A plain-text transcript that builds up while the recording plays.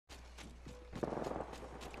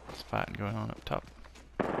fighting going on up top.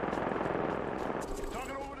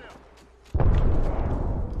 Talking over there.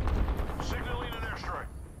 Signaling an airstrike.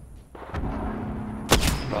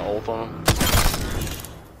 Got ult on him.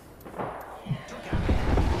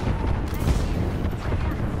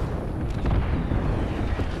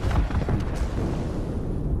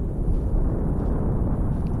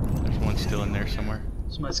 There's one still in there somewhere.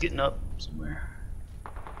 Somebody's getting up somewhere.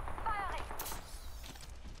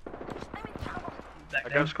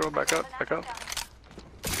 Back up, scroll, back up, back up.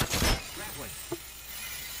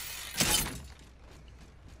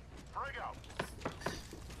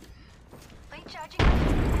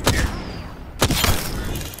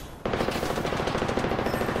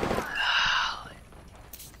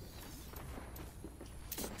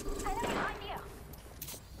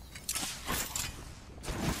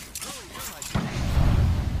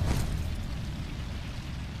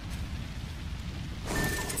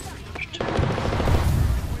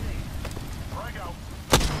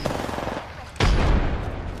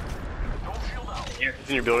 He's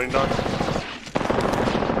in your building, Don.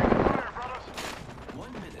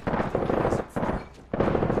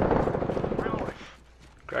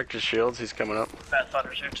 Cracked his shields, he's coming up.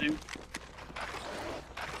 Pathfinder's here too.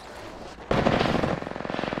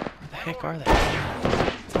 Where the heck are they?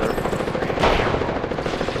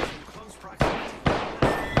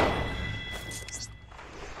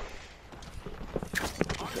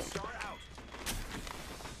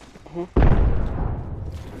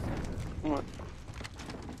 What?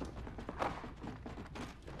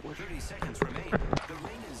 30 seconds remain. The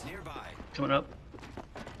ring is nearby. Coming up.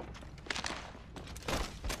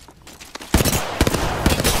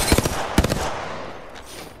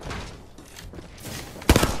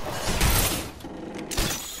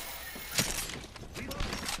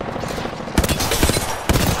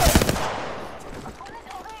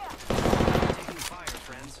 Taking fire,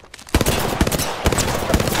 friends.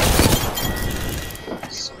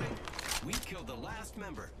 We killed the last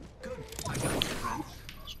member. Good. I got you, friend.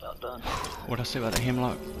 It's about done. What'd I say about the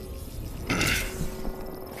hemlock?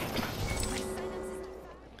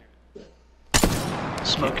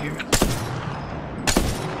 Smoke here.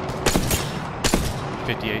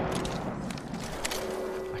 58.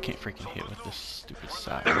 I can't freaking hit with this stupid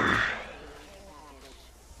side. We're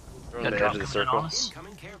on Got the drop edge of the coming in on circle. us.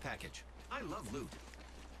 Incoming care package. I love loot.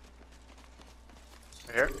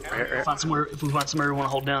 Right here, right here, right here. Find somewhere. If we find somewhere we want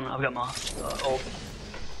to hold down, I've got my ult.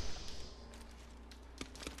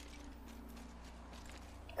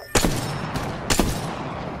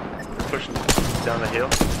 Pushing down the hill.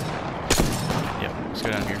 Yep, let's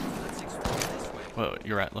go down here. Well,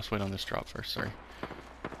 you're right. Let's wait on this drop first. Sorry.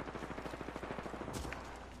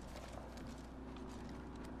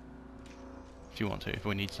 If you want to, if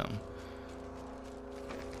we need something.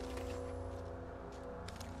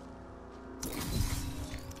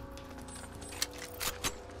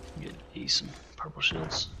 Get these some purple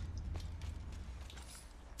shields.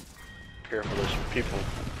 Careful, there's some people.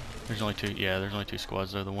 There's only two. Yeah, there's only two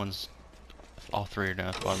squads though. The ones, all three are down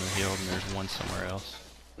at the bottom of the hill, and there's one somewhere else.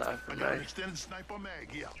 Nah, I got an extended sniper mag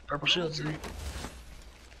here. Purple shields. Dude.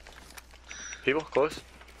 people, close.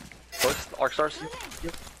 Close, arc stars.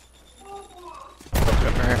 Yep.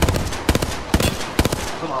 Up right here.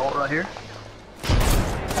 Put my ult right here.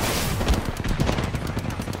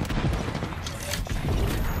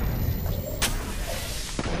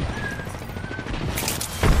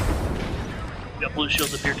 We got blue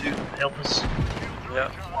shields up here too to help us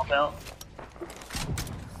swap out.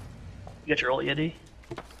 You got your ult yet, D?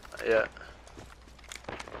 Yeah.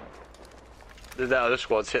 There's that other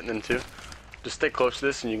squad's hitting them too. Just stay close to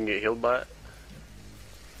this and you can get healed by it.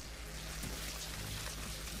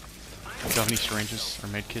 Do you have any syringes or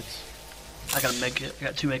med kits? I got a med kit. I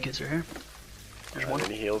got 2 med kits right here. There's one.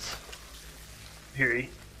 Any heals? Here, E.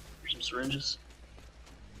 Here's some syringes.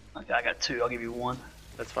 Okay, I got 2. I'll give you 1.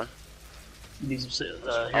 That's fine. You need some.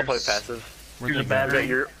 I'll play passive. Here's a go? battery.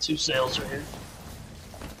 Your- 2 sails right here.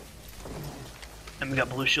 And we got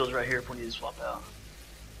blue shields right here if we need to swap out.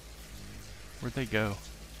 Where'd they go?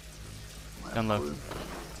 Down low. Blue.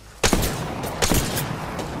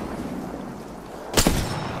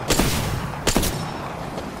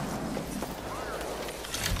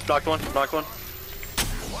 Knocked one, knocked one.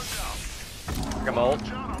 I got my ult.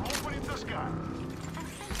 John, I'm opening this guy.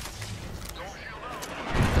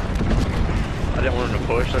 I didn't want him to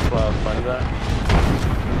push, that's why I was finding that.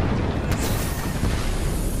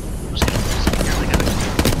 Just gonna put some here. They gotta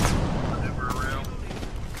maneuver around.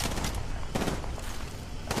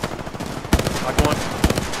 Knocked one.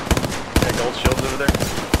 Yeah, gold shields over there.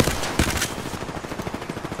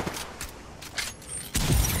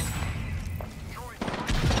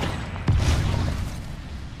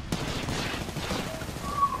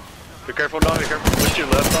 careful, Don. Be careful. Push to your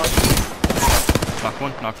left, Don. Knocked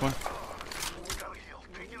one, knocked one.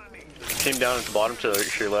 Team down at the bottom to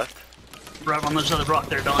your left. Right on this other rock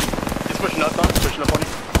there, Don. He's pushing up, Don. Pushing up on you.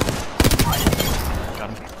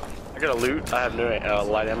 Got him. I got a loot. I have no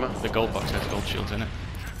light ammo. The gold box has gold shields in it.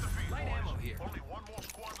 Light ammo here.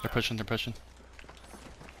 They're pushing, they're pushing.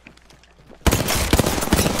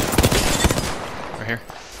 Right here.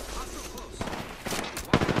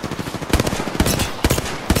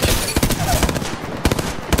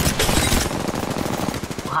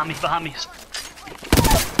 Behind me. Just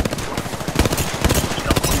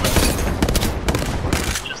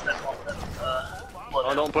that one, blood.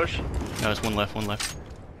 Oh, don't push. No, there's one left, one left.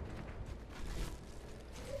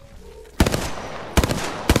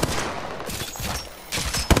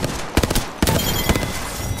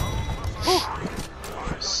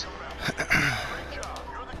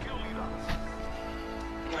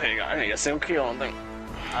 I ain't got a single kill, I don't think.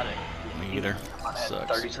 I didn't. Me either. I had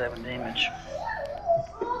Sucks. 37 damage.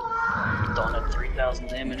 Don had 3,000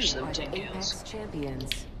 damage, 17 kills. Apex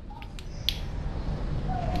champions.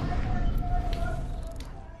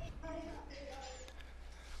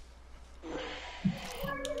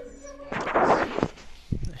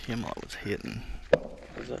 The Hemlock was hitting.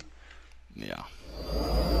 What is that? Yeah.